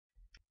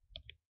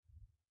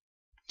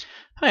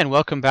Hi, and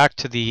welcome back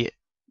to the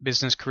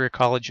Business Career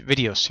College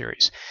video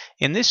series.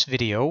 In this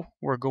video,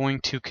 we're going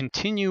to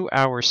continue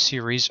our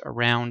series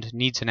around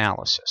needs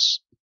analysis.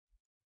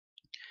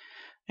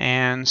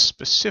 And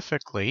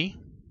specifically,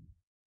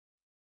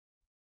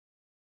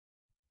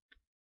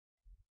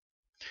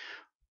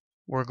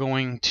 we're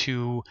going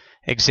to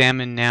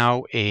examine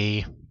now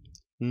a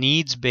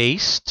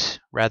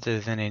needs-based rather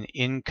than an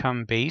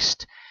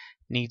income-based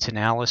needs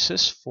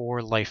analysis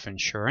for life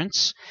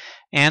insurance.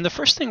 And the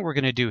first thing we're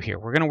going to do here,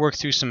 we're going to work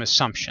through some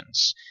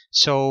assumptions.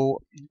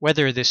 So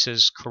whether this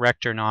is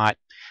correct or not,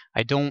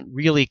 I don't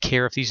really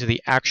care if these are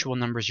the actual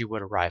numbers you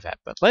would arrive at.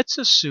 But let's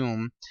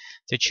assume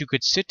that you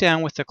could sit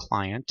down with a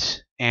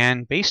client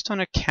and based on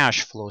a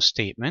cash flow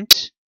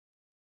statement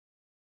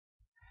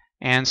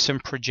and some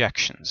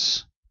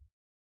projections.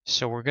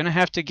 So we're going to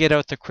have to get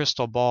out the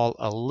crystal ball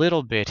a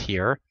little bit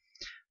here,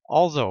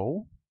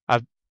 although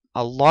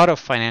a lot of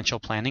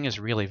financial planning is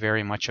really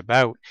very much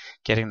about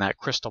getting that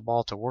crystal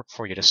ball to work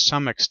for you to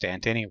some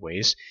extent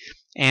anyways.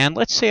 And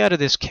let's say out of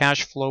this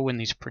cash flow and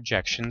these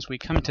projections, we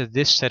come to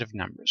this set of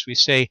numbers. We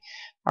say,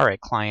 all right,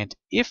 client,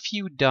 if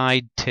you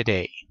died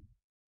today,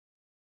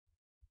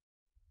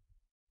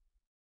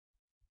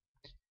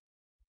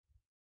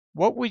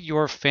 what would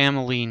your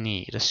family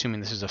need, assuming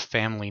this is a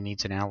family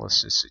needs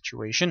analysis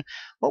situation,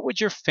 what would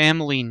your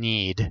family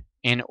need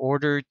in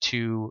order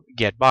to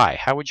get by?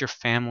 How would your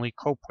family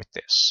cope with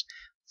this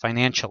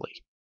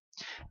financially?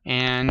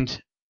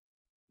 And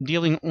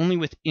dealing only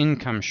with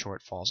income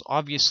shortfalls.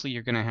 Obviously,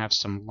 you're going to have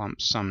some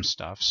lump sum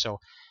stuff, so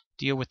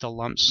deal with the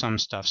lump sum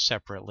stuff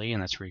separately,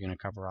 and that's where you're going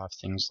to cover off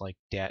things like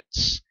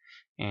debts,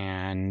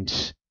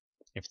 and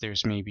if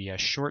there's maybe a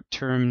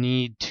short-term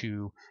need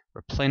to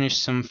replenish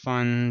some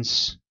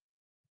funds.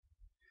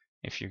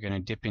 If you're going to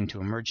dip into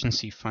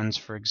emergency funds,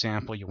 for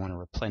example, you want to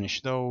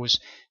replenish those.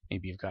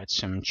 Maybe you've got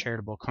some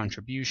charitable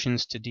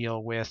contributions to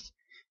deal with.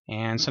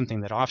 And something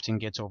that often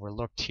gets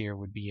overlooked here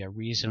would be a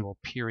reasonable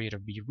period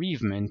of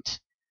bereavement,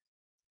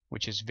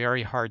 which is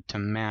very hard to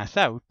math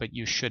out, but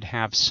you should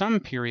have some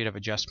period of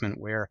adjustment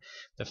where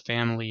the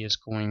family is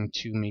going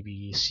to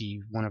maybe see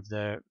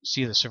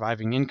the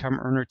surviving income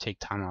earner take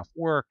time off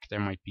work. There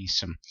might be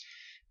some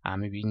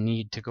maybe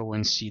need to go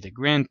and see the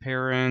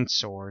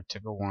grandparents or to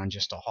go on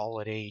just a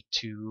holiday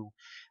to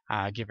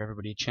give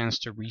everybody a chance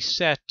to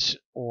reset,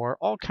 or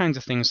all kinds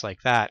of things like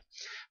that,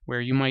 where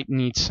you might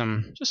need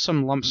just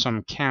some lump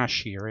sum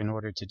cash here in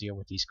order to deal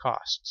with these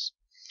costs.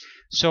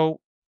 So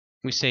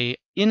we say,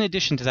 in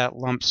addition to that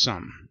lump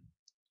sum,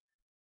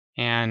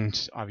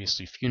 and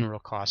obviously funeral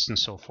costs and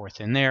so forth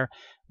in there,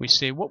 we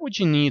say, what would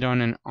you need on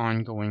an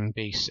ongoing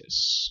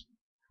basis?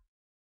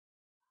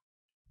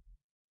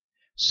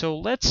 So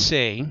let's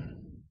say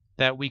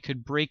that we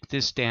could break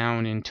this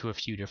down into a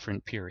few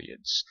different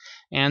periods.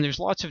 And there's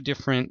lots of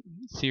different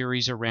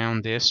theories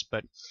around this,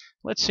 but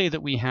let's say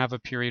that we have a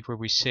period where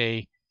we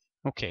say,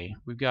 okay,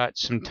 we've got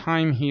some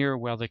time here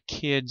while the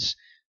kids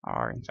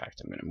are, in fact,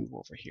 I'm going to move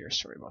over here,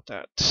 sorry about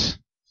that.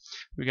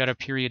 We've got a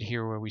period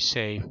here where we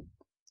say,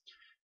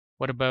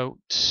 what about,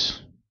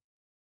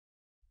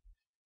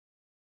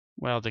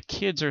 well, the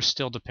kids are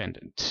still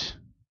dependent.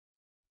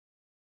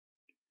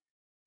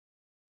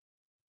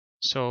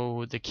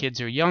 So the kids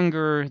are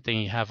younger,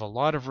 they have a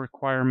lot of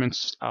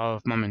requirements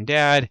of mom and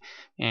dad,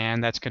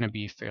 and that's going to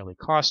be fairly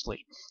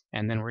costly.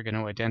 And then we're going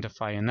to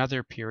identify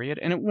another period,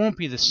 and it won't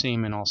be the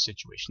same in all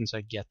situations,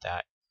 I get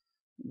that,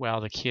 while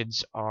the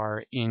kids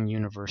are in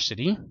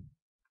university.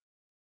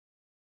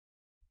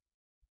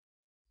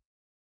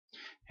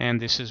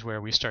 And this is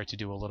where we start to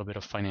do a little bit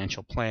of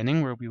financial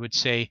planning, where we would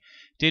say,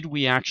 did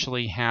we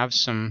actually have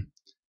some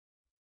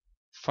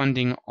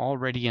funding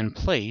already in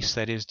place?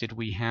 That is, did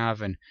we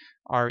have an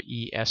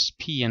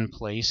RESP in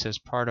place as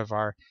part of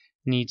our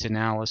needs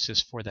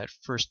analysis for that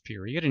first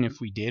period? And if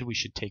we did, we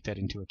should take that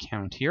into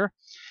account here.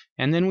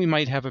 And then we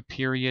might have a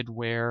period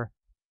where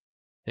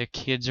the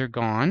kids are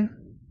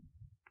gone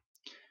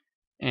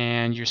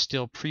and you're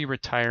still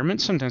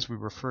pre-retirement. Sometimes we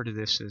refer to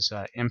this as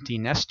empty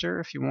nester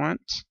if you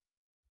want,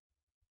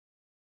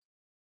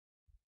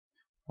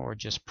 or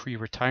just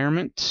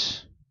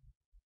pre-retirement.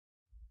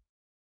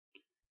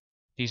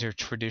 These are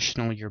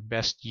traditionally your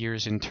best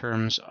years in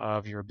terms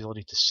of your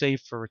ability to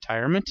save for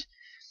retirement.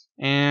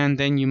 And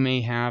then you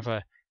may have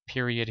a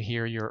period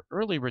here, your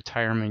early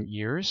retirement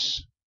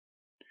years.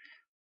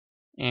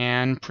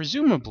 And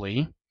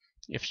presumably,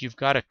 if you've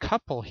got a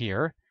couple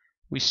here,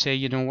 we say,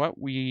 you know what,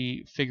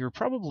 we figure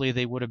probably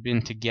they would have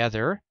been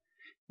together.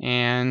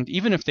 And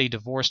even if they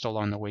divorced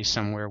along the way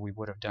somewhere, we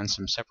would have done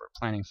some separate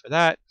planning for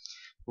that.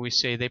 We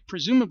say they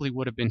presumably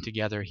would have been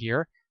together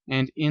here.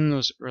 And in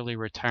those early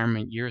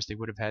retirement years, they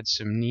would have had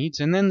some needs,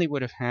 and then they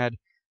would have had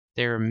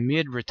their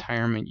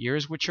mid-retirement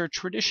years, which are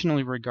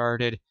traditionally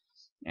regarded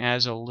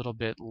as a little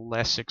bit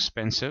less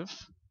expensive.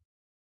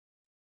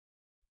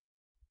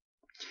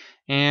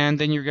 And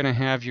then you're going to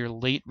have your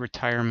late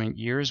retirement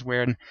years,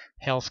 when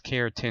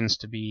healthcare tends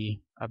to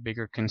be a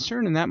bigger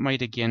concern, and that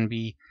might again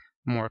be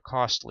more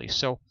costly.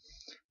 So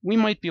we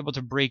might be able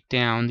to break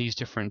down these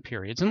different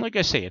periods. And like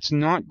I say, it's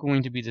not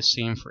going to be the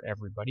same for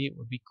everybody. It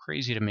would be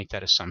crazy to make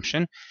that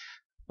assumption.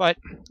 But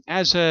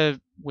as a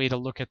way to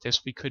look at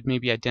this, we could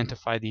maybe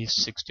identify these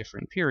 6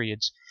 different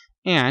periods.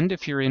 And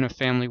if you're in a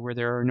family where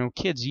there are no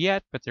kids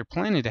yet, but they're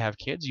planning to have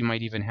kids, you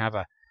might even have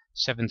a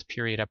 7th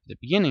period up at the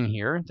beginning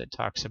here that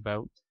talks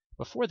about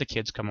before the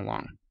kids come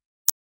along.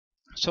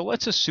 So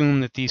let's assume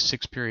that these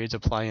 6 periods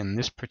apply in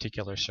this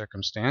particular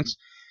circumstance.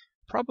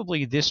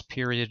 Probably this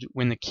period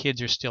when the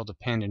kids are still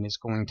dependent is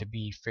going to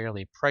be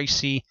fairly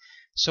pricey.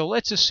 So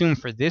let's assume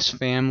for this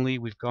family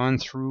we've gone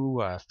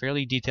through a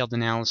fairly detailed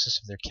analysis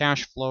of their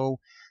cash flow,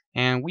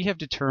 and we have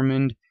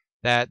determined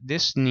that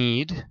this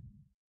need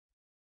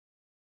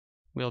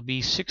will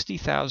be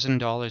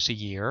 $60,000 a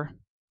year,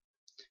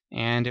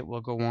 and it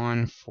will go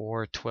on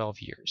for 12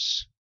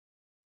 years.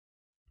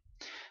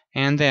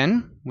 And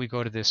then we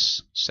go to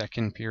this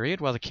second period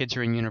while the kids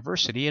are in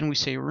university, and we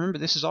say, remember,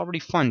 this is already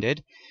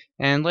funded,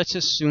 and let's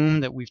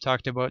assume that we've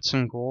talked about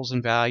some goals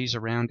and values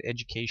around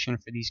education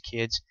for these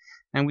kids,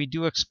 and we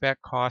do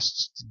expect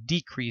costs to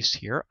decrease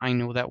here. I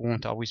know that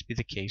won't always be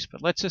the case,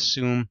 but let's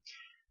assume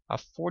a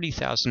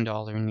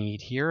 $40,000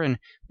 need here, and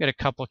we've got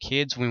a couple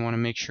kids. We want to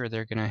make sure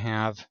they're going to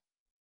have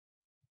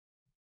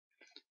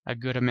a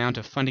good amount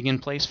of funding in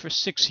place for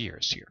 6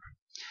 years here.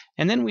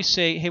 And then we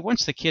say, hey,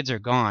 once the kids are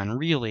gone,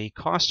 really,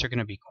 costs are going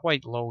to be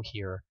quite low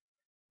here.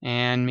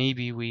 And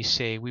maybe we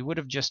say we would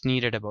have just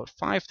needed about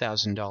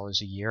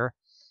 $5,000 a year,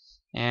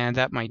 and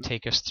that might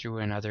take us through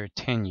another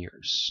 10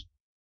 years.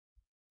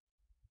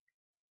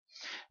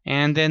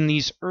 And then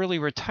these early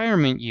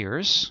retirement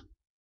years.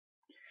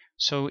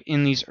 So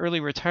in these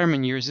early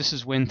retirement years, this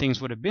is when things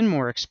would have been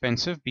more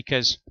expensive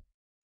because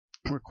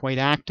we're quite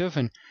active,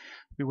 and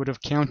we would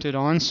have counted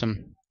on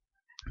some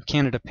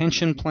Canada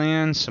Pension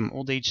Plan, some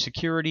old age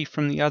security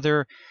from the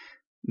other.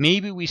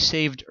 Maybe we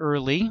saved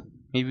early.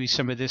 Maybe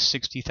some of this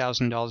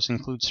 $60,000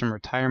 includes some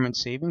retirement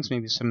savings.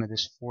 Maybe some of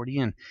this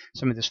 $40,000 and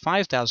some of this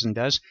 $5,000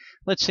 does.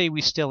 Let's say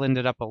we still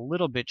ended up a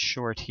little bit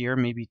short here,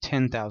 maybe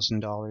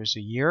 $10,000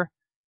 a year,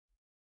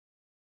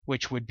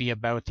 which would be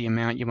about the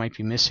amount you might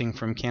be missing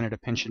from Canada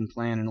Pension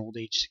Plan and old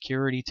age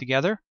security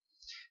together.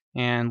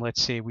 And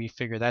let's say we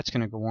figure that's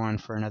going to go on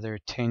for another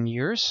 10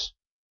 years.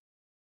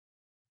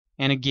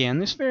 And again,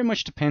 this very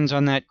much depends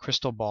on that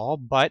crystal ball,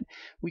 but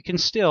we can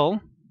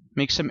still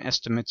make some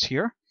estimates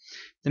here.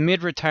 The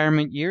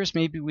mid-retirement years,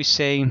 maybe we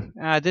say,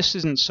 this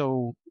isn't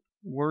so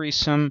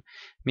worrisome.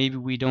 Maybe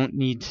we don't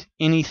need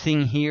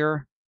anything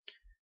here.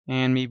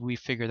 And maybe we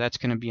figure that's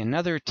going to be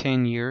another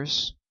 10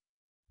 years.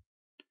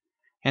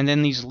 And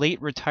then these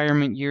late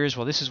retirement years,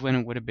 well, this is when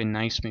it would have been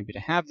nice maybe to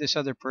have this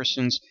other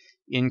person's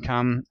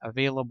income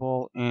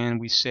available. And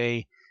we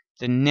say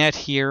the net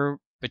here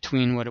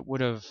between what it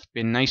would have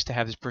been nice to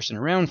have this person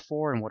around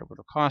for and what it would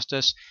have cost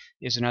us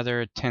is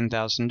another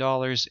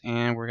 $10,000,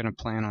 and we're going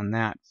to plan on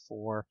that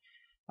for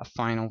a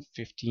final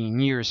 15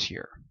 years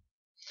here.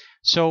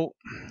 So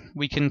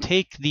we can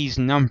take these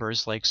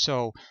numbers like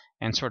so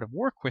and sort of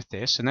work with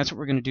this, and that's what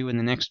we're going to do in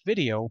the next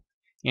video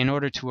in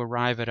order to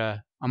arrive at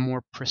a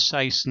more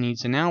precise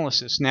needs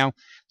analysis. Now,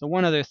 the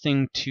one other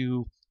thing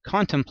to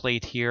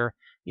contemplate here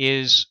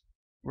is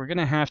we're going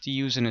to have to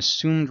use an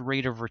assumed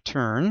rate of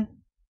return.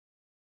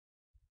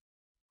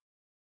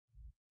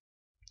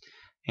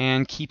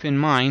 And keep in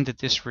mind that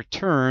this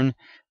return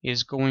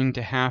is going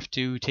to have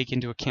to take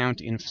into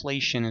account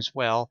inflation as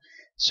well.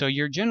 So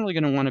you're generally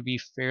going to want to be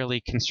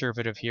fairly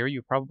conservative here.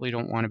 You probably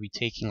don't want to be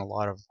taking a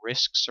lot of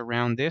risks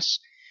around this.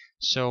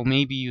 So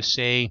maybe you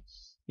say,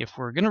 if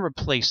we're going to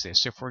replace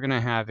this, if we're going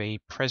to have a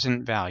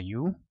present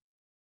value,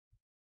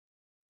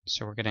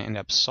 so we're going to end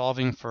up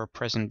solving for a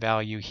present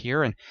value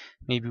here, and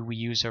maybe we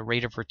use a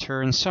rate of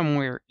return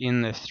somewhere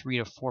in the 3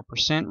 to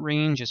 4%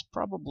 range is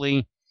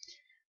probably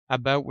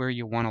about where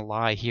you want to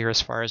lie here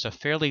as far as a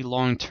fairly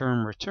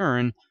long-term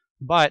return,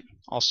 but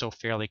also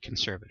fairly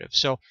conservative.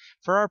 So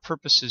for our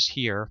purposes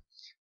here,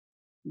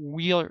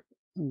 we're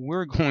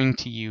going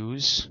to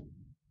use,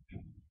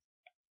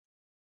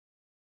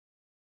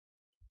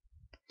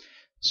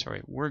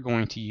 we're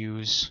going to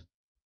use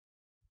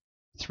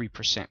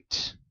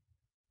 3%.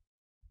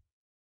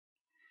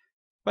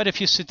 But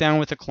if you sit down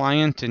with a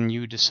client and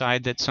you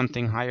decide that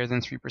something higher than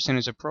 3%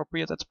 is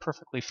appropriate, that's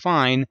perfectly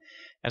fine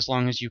as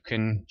long as you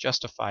can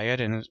justify it.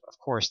 And of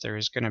course, there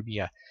is going to be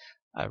a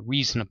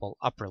reasonable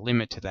upper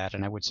limit to that.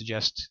 And I would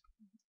suggest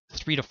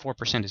 3 to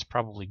 4% is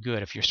probably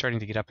good. If you're starting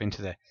to get up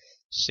into the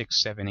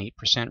 6, 7,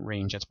 8%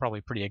 range, that's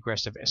probably pretty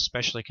aggressive,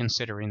 especially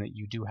considering that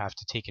you do have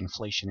to take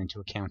inflation into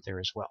account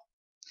there as well.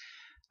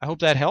 I hope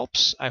that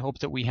helps. I hope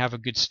that we have a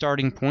good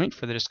starting point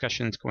for the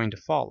discussion that's going to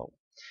follow.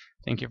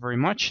 Thank you very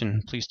much,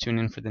 and please tune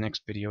in for the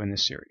next video in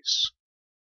this series.